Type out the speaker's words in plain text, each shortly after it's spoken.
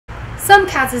Some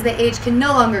cats as they age can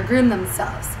no longer groom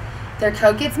themselves. Their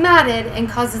coat gets matted and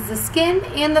causes the skin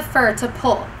and the fur to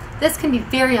pull. This can be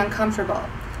very uncomfortable.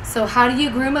 So how do you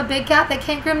groom a big cat that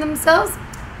can't groom themselves?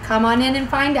 Come on in and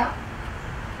find out.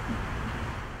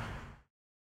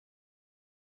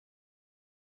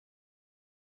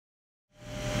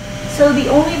 So the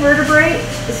only vertebrae,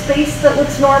 the space that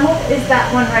looks normal, is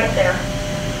that one right there.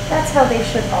 That's how they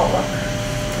should all look.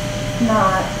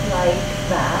 Not like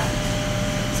that.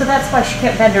 So that's why she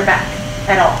can't bend her back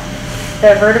at all.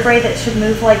 The vertebrae that should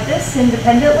move like this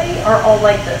independently are all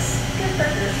like this,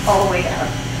 all the way down.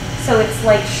 So it's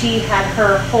like she had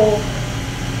her whole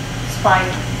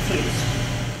spine fused.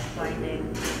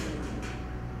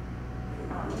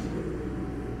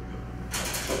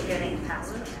 Getting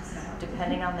past it,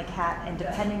 depending on the cat and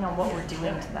depending on what we're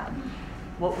doing to them.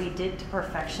 What we did to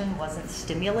perfection wasn't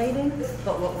stimulating,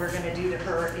 but what we're going to do to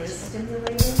her is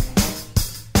stimulating.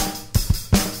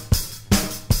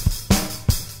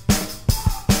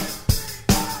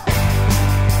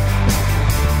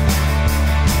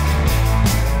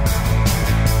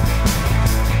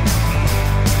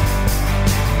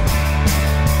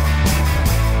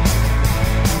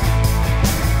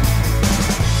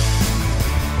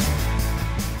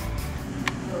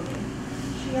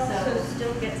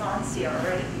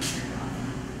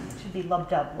 Should be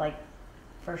lumped up like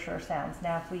for sure sounds.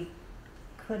 Now if we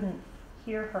couldn't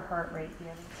hear her heart rate the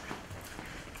other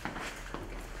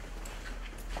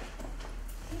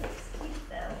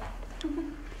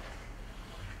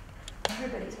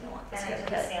everybody's gonna want this. And I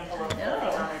took a sample of the thing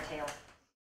on her tail.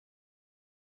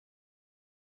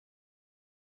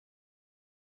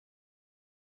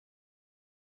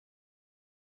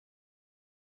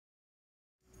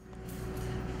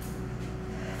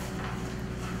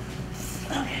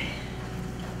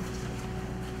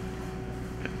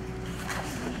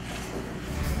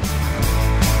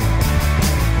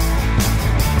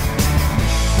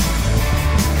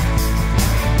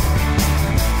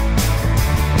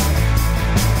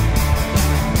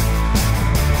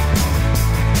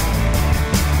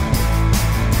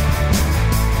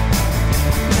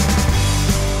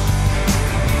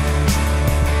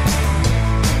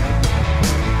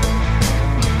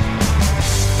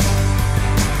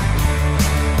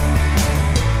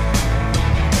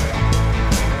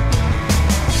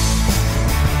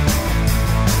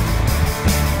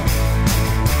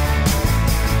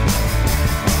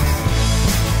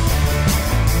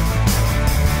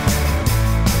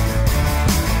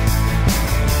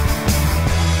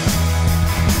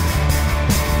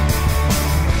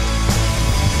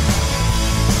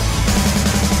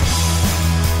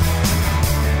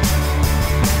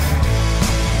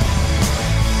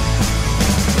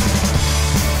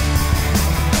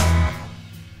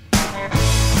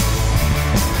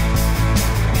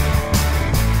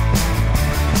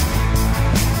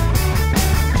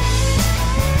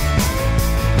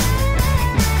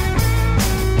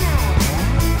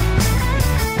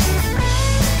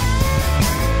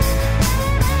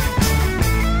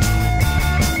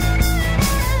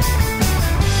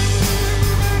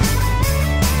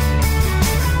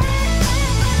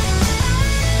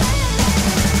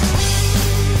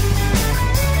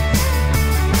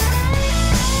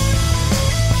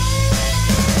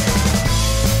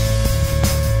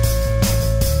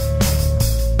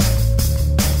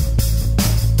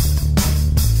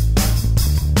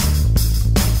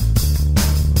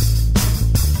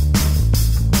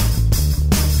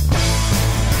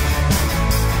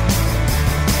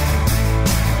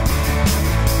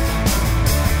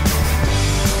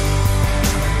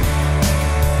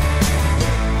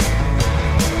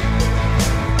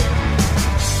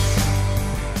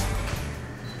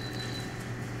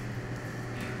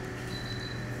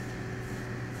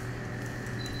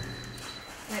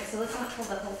 Alright, so let's not pull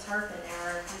the whole tarp in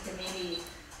there. We can maybe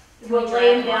we'll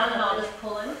lay him down and I'll just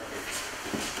pull him.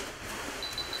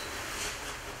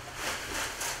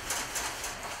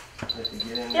 If you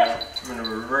get in, yep. I'm going to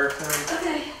reverse him.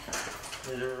 Okay.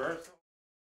 There's a reverse.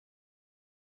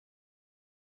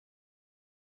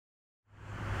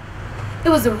 It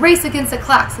was a race against the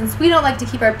clock since we don't like to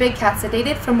keep our big cats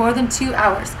sedated for more than 2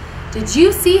 hours. Did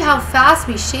you see how fast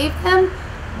we shaved them?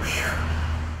 Whew.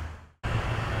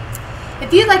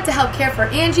 If you'd like to help care for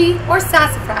Angie or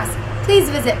Sassyfrass, please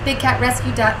visit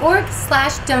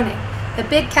bigcatrescue.org/donate. The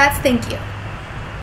big cats thank you.